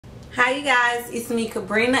Hi you guys, it's me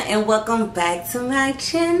Kabrina and welcome back to my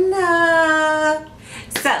channel.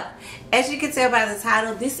 So, as you can tell by the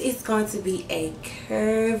title, this is going to be a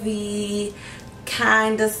curvy,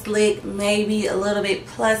 kind of slick, maybe a little bit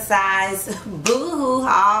plus size Boohoo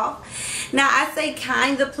haul. Now I say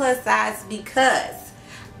kind of plus size because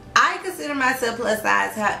I consider myself plus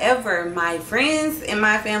size. However, my friends and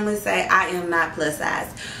my family say I am not plus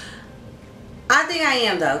size. I think I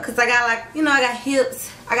am though, because I got like, you know, I got hips,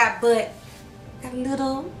 I got butt, I got a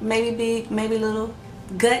little, maybe big, maybe little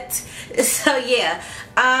gut. So yeah,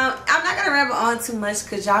 I'm not going to ramble on too much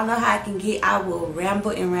because y'all know how I can get. I will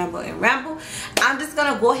ramble and ramble and ramble. I'm just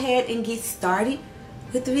going to go ahead and get started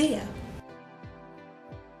with the video.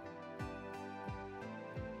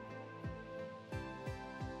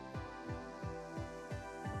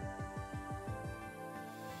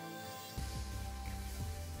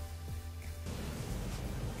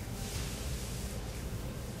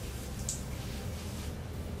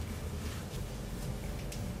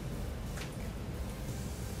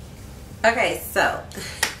 Okay, so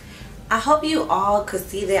I hope you all could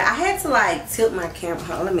see that. I had to like tilt my camera.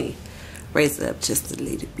 Hold on, let me raise it up just a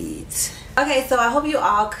little bit. Okay, so I hope you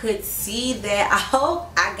all could see that. I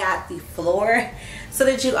hope I got the floor so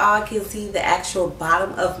that you all can see the actual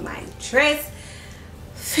bottom of my dress.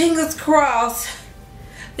 Fingers crossed,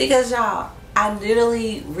 because y'all, I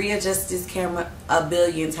literally readjusted this camera a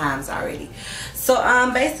billion times already. So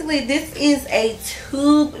basically this is a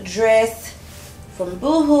tube dress from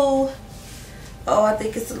Boohoo. Oh, I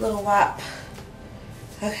think it's a little wop.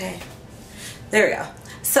 Okay, there we go.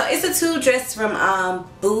 So it's a tube dress from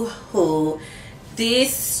Boohoo.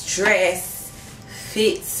 This dress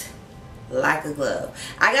fits like a glove.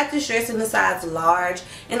 I got this dress in the size large,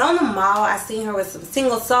 and on the mall I seen her with some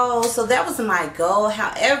single soles, so that was my goal.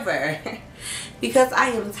 However, because I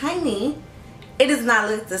am tiny, it does not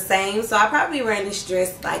look the same. So I probably wearing this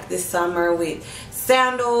dress like this summer with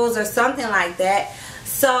sandals or something like that.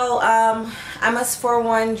 So I must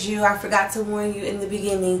forewarn you, I forgot to warn you in the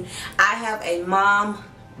beginning, I have a mom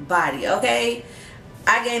body, okay?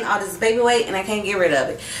 I gained all this baby weight and I can't get rid of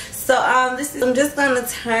it. So this is, I'm just gonna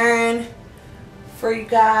turn for you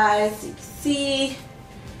guys. You can see,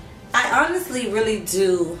 I honestly really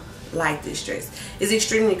do like this dress. It's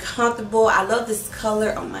extremely comfortable. I love this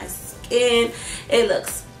color on my skin. It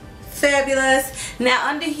looks fabulous. Now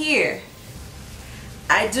under here,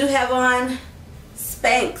 I do have on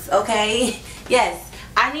Spanx, okay? Yes,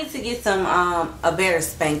 I need to get some a better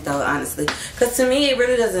Spank though, honestly, because to me it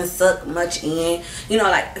really doesn't suck much in. You know,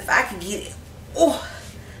 like if I could get it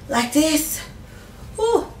like this,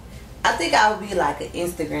 I think I would be like an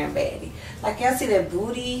Instagram baddie. Like, y'all see that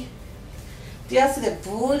booty? Do y'all see that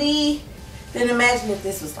booty? Then imagine if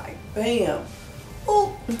this was like bam,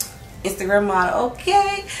 Instagram model.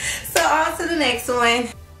 Okay, so on to the next one.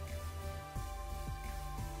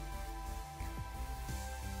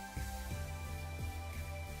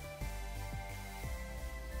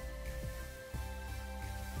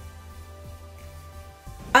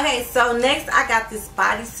 Okay, so next I got this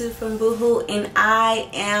bodysuit from Boohoo and I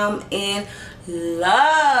am in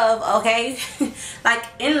love, okay? Like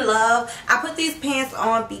in love. I put these pants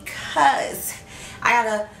on because I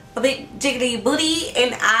got a big jiggly booty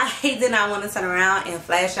and I did not want to turn around and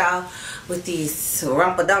flash y'all with these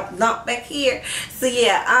rumpa-dump back here. So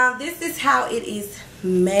yeah, this is how it is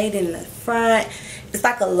made in the front. It's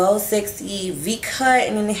like a low sexy V-cut,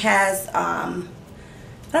 and then it has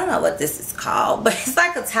I don't know what this is called, but it's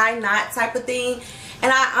like a tie knot type of thing.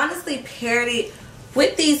 And I honestly paired it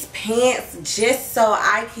with these pants just so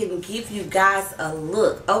I can give you guys a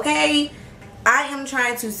look, okay? I am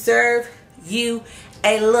trying to serve you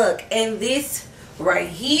a look. And this right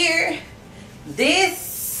here,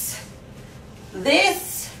 this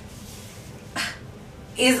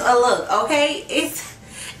is a look, okay? It's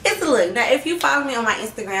a look. Now if you follow me on my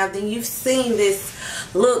Instagram, then you've seen this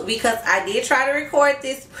look, because I did try to record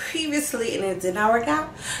this previously and it did not work out,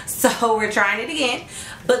 so we're trying it again.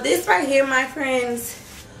 But this right here, my friends,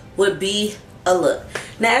 would be a look.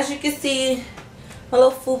 Now as you can see, my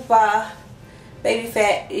little fupa baby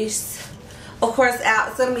fat is of course out.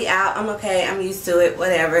 It's gonna be out. I'm okay, I'm used to it,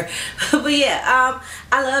 whatever. But yeah,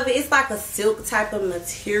 I love it. It's like a silk type of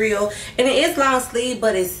material, and it is long sleeve,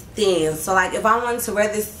 but it's thin. So like if I wanted to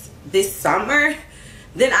wear this summer,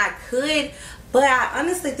 then I could. But I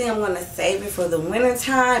honestly think I'm going to save it for the winter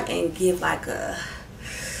time and give like a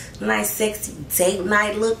nice sexy date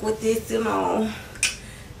night look with this, you know,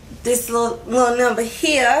 this little number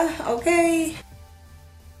here, okay?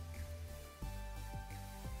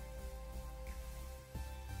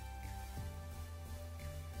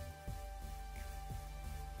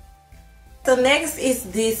 so next is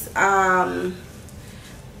this I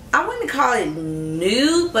wouldn't call it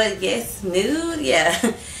nude, but yes, nude, yeah.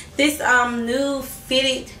 This nude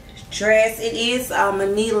fitted dress. It is a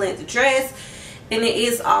knee-length dress, and it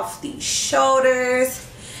is off the shoulders,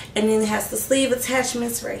 and then it has the sleeve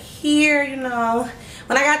attachments right here. You know,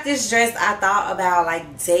 when I got this dress, I thought about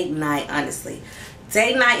like date night, honestly.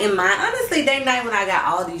 Date night in mind. Honestly, date night when I got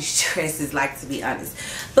all these dresses, like, to be honest.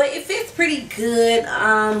 But it fits pretty good.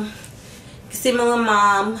 You can see my little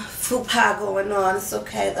mom fupa going on. It's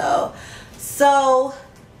okay though. So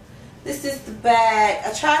this is the bag.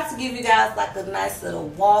 I tried to give you guys like a nice little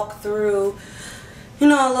walkthrough, you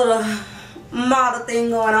know, a little model thing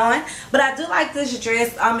going on. But I do like this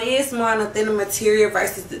dress. It is more on a thinner material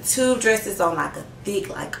versus the two dresses on like a thick,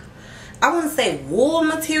 like, I wouldn't say wool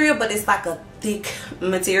material, but it's like a thick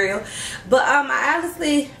material. But I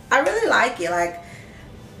really like it. Like,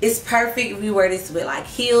 it's perfect if you wear this with like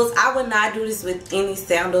heels. I would not do this with any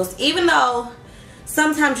sandals, even though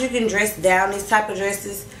sometimes you can dress down these type of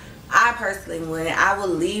dresses. I personally wouldn't. I would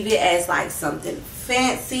leave it as like something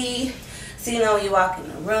fancy. So, you know, when you walk in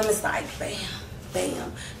the room, it's like bam,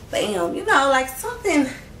 bam, bam. You know, like something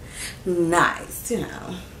nice, you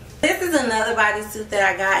know. This is another bodysuit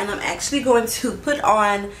that I got, and I'm actually going to put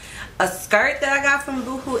on a skirt that I got from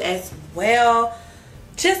Boohoo as well,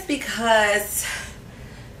 just because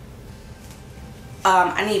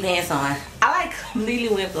I need pants on. I like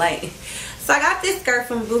completely went blank. So I got this skirt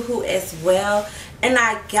from Boohoo as well, and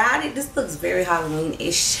I got it. This looks very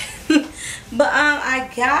Halloween-ish. But I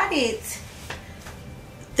got it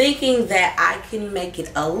thinking that I can make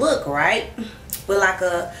it a look, right? With like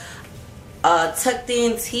a tucked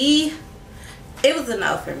in tee. It was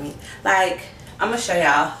enough for me. Like, I'm gonna show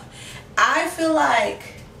y'all. I feel like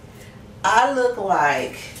I look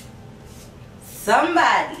like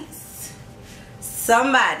somebody's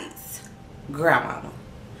grandmama.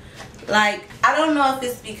 Like, I don't know if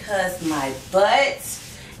it's because my butt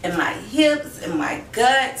and my hips and my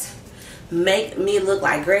gut make me look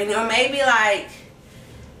like granny, or maybe like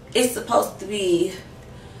it's supposed to be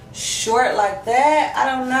short like that. I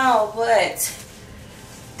don't know, but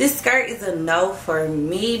this skirt is a no for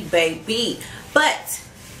me, baby. But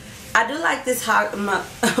I do like this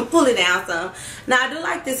pull it down some. Now I do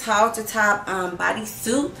like this halter top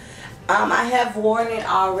bodysuit. I have worn it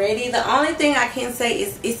already. The only thing I can say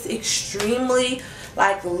is it's extremely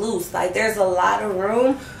like loose. Like, there's a lot of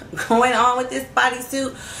room going on with this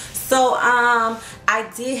bodysuit. So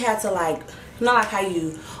I did have to, like, you know, like how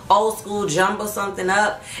you old school jumble something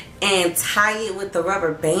up and tie it with the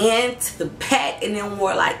rubber band to the back, and then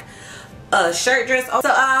wore like a shirt dress.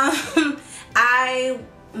 So I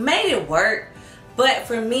made it work, but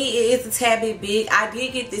for me it is a tad bit big. I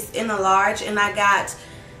did get this in a large, and I got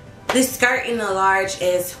this skirt in a large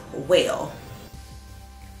as well.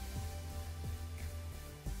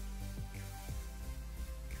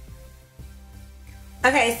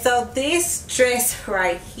 Okay, so this dress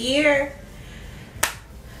right here,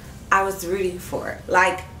 I was rooting for.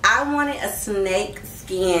 Like, I wanted a snake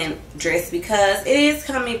skin dress because it is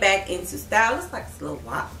coming back into style. Looks like it's a little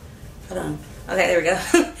wop. Hold on. Okay, there we go.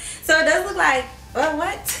 So it does look like, well,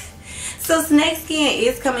 what? So snake skin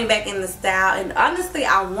is coming back into style, and honestly,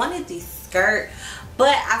 I wanted this skirt,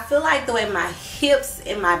 but I feel like the way my hips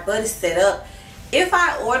and my butt is set up, if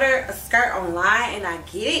I order a skirt online and I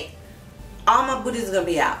get it, all my booty is gonna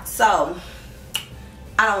be out. So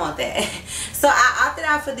I don't want that. So I opted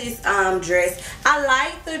out for this dress. I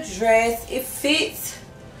like the dress. It fits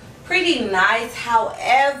pretty nice.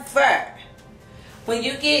 However, when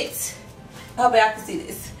you get, I hope y'all can see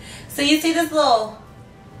this. So you see this little,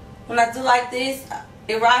 when I do like this,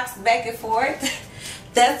 it rocks back and forth.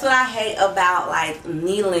 That's what I hate about like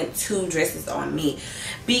knee-length tube dresses on me,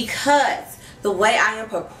 because the way I am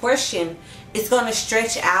proportioned, it's going to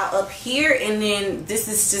stretch out up here, and then this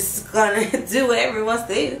is just going to do whatever it wants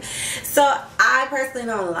to do. So I personally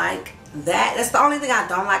don't like that. That's the only thing I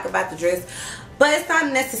don't like about the dress. But it's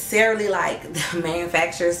not necessarily like the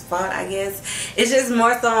manufacturer's fault, I guess. It's just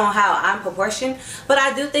more so on how I'm proportioned. But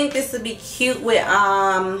I do think this would be cute with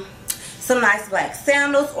some nice black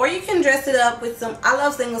sandals, or you can dress it up with some, I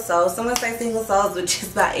love single soles. Someone say single soles with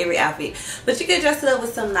just about every outfit. But you can dress it up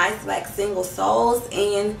with some nice black single soles,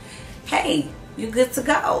 and hey, you're good to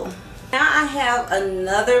go. Now I have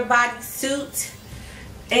another bodysuit,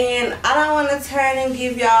 and I don't want to turn and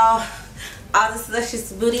give y'all all this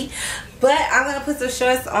luscious booty, but I'm going to put some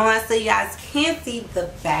shorts on so you guys can see the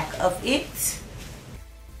back of it.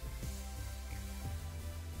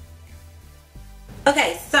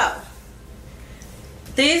 Okay, so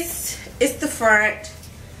this is the front.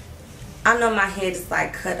 I know my head is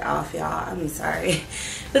like cut off, y'all. I'm sorry.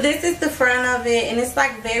 But this is the front of it, and it's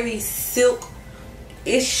like very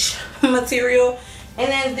silk-ish material.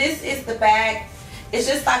 And then this is the back. It's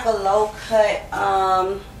just like a low cut.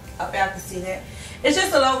 I hope y'all can see that. It's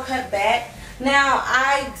just a low cut back. Now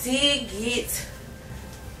I did get,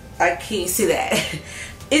 I can't see that.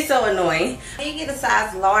 It's so annoying. I did get a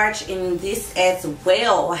size large in this as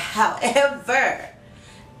well. However,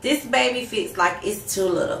 this baby fits like it's too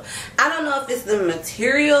little. I don't know if it's the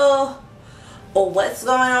material or what's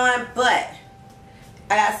going on, but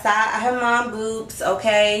I have mom boobs,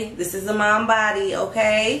 okay? This is a mom body,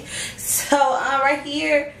 okay? So right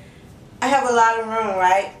here, I have a lot of room,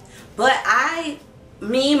 right? But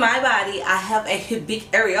my body, I have a big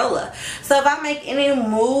areola. So if I make any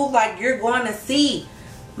move, like, you're going to see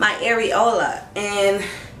my areola. And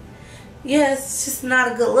yeah, it's just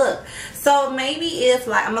not a good look. So maybe if,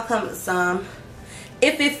 like, I'm gonna come with some,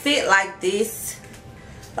 if it fit like this,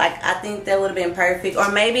 like, I think that would have been perfect. Or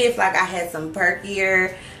maybe if, like, I had some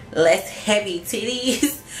perkier, less heavy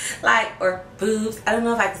titties, like, or boobs. I don't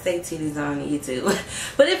know if I can say titties on YouTube.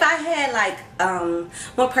 But if I had, like,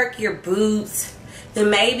 more perkier boobs, then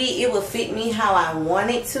maybe it would fit me how I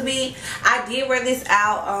want it to be. I did wear this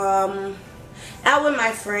out with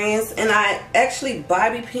my friends, and I actually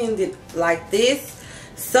bobby pinned it like this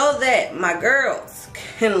so that my girls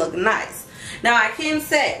can look nice. Now I can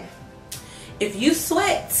say, if you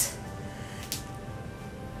sweat,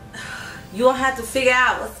 you won't have to figure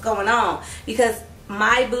out what's going on, because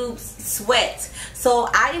my boobs sweat. So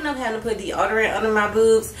I ended up having to put deodorant under my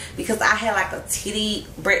boobs because I had like a titty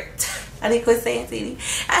I didn't quit saying titty.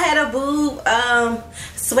 I had a boob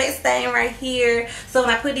sweat stain right here. So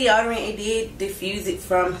when I put deodorant, it did diffuse it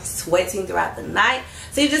from sweating throughout the night.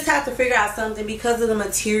 So you just have to figure out something, because of the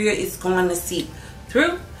material, it's going to seep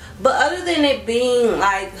through. But other than it being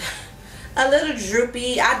like a little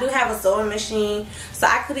droopy, I do have a sewing machine, so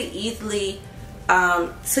I could have easily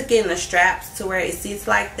took in the straps to where it sits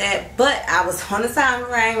like that. But I was on the time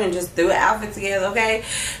frame and just threw an outfit together, okay?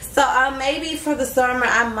 So maybe for the summer,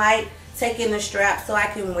 I might take in the strap so I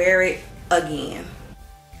can wear it again.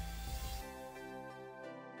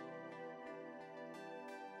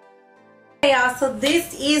 Okay, y'all, so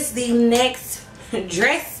this is the next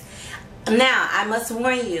dress. Now I must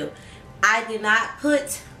warn you, I did not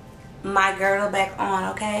put my girdle back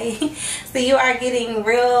on, okay? So you are getting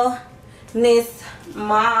realness,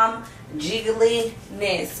 mom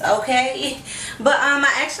jiggliness, okay? But I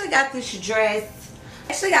actually got this dress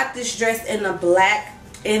in a black.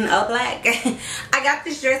 I got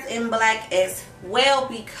this dress in black as well,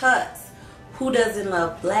 because who doesn't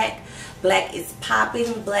love black? Black is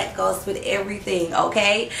popping. Black goes with everything,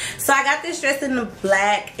 okay? So I got this dress in the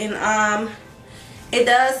black, and it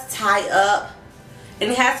does tie up,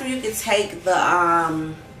 and it has to, you can take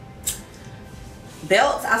the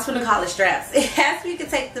belts, I was gonna call it straps. It has to, you can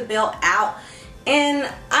take the belt out. And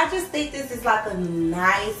I just think this is like a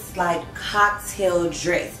nice, like, cocktail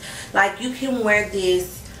dress. Like, you can wear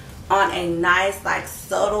this on a nice, like,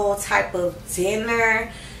 subtle type of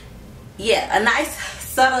dinner. Yeah, a nice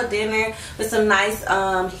subtle dinner with some nice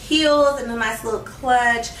heels and a nice little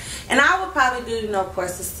clutch. And I would probably do, you know, of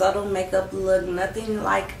course, a subtle makeup look, nothing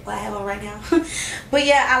like what I have on right now. But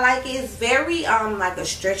yeah, I like it. It's very like a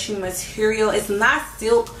stretchy material. It's not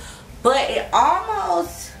silk, but it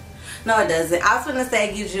almost, no, it doesn't. I was going to say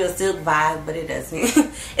it gives you a silk vibe, but it doesn't.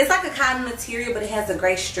 It's like a cotton material, but it has a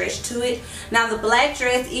great stretch to it. Now, the black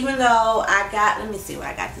dress, even though I got, let me see where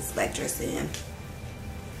I got this black dress in.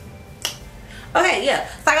 Okay, yeah.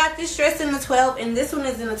 So I got this dress in the 12, and this one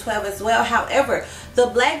is in the 12 as well. However, the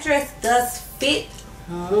black dress does fit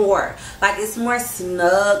more. Like, it's more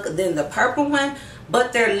snug than the purple one,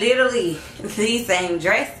 but they're literally the same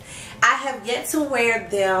dress. I have yet to wear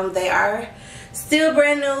them. They are still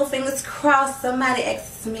brand new. Fingers crossed somebody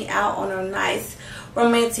asks me out on a nice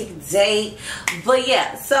romantic date. But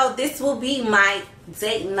yeah, so this will be my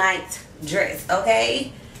date night dress,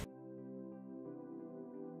 okay?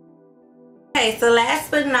 Okay, so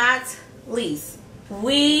last but not least,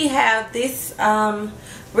 we have this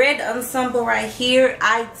red ensemble right here.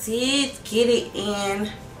 I did get it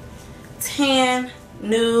in tan,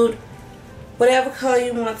 nude, whatever color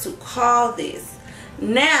you want to call this.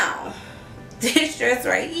 Now, this dress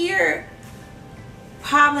right here,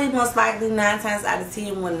 probably most likely 9 times out of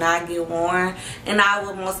 10 will not get worn, and I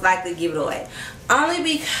will most likely give it away. Only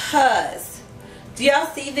because, do y'all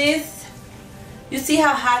see this? You see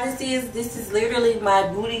how high this is? This is literally my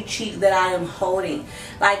booty cheek that I am holding.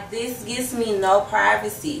 Like, this gives me no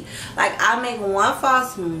privacy. Like, I make one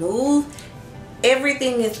false move,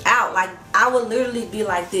 everything is out. Like, I would literally be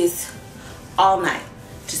like this all night.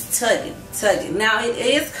 Just tugging. Now it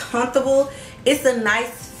is comfortable. It's a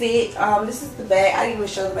nice fit. This is the back. I didn't even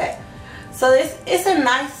show the back. So it's a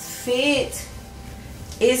nice fit.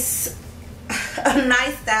 It's a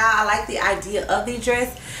nice style. I like the idea of the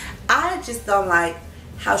dress. I just don't like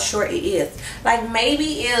how short it is. Like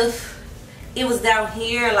maybe if it was down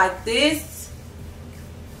here like this,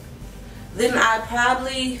 then I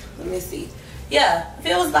probably, let me see. Yeah, if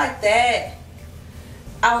it was like that,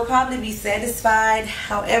 I would probably be satisfied.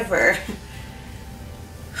 However,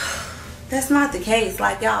 that's not the case.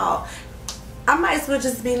 Like, y'all, I might as well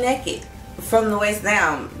just be naked from the waist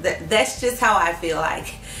down. That's just how I feel.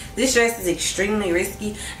 Like, this dress is extremely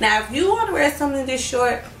risky. Now, if you want to wear something this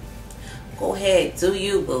short, go ahead, do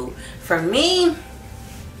you, boo. For me,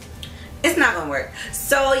 it's not gonna work.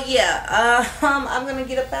 So yeah, I'm gonna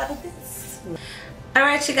get up out of this.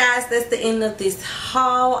 Alright, you guys, that's the end of this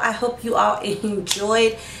haul. I hope you all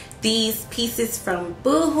enjoyed these pieces from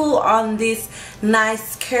Boohoo on this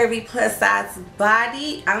nice curvy plus size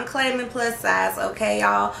body. I'm claiming plus size, okay,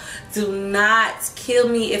 y'all? Do not kill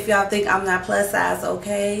me if y'all think I'm not plus size,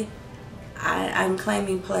 okay? I'm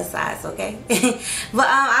claiming plus size, okay? But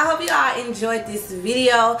I hope you all enjoyed this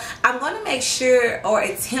video. I'm going to make sure or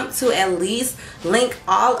attempt to at least link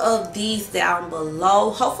all of these down below.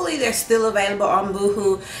 Hopefully they're still available on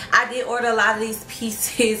Boohoo. I did order a lot of these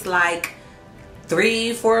pieces like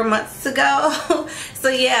 3-4 months ago. So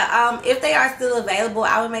yeah, if they are still available,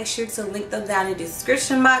 I will make sure to link them down in the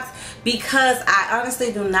description box, because I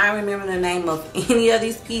honestly do not remember the name of any of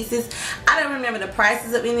these pieces. I don't remember the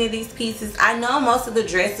prices of any of these pieces. I know most of the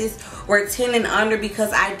dresses were 10 and under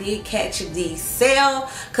because I did catch the sale,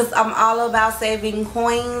 because I'm all about saving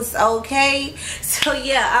coins, okay? So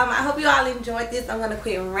yeah, I hope you all enjoyed this. I'm gonna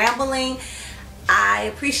quit rambling. I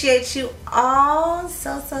appreciate you all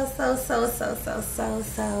so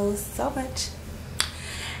much.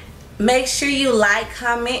 Make sure you like,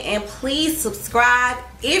 comment, and please subscribe.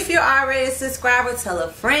 If you're already a subscriber, tell a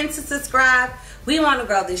friend to subscribe. We want to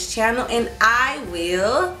grow this channel, and I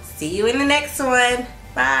will see you in the next one.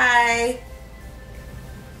 Bye.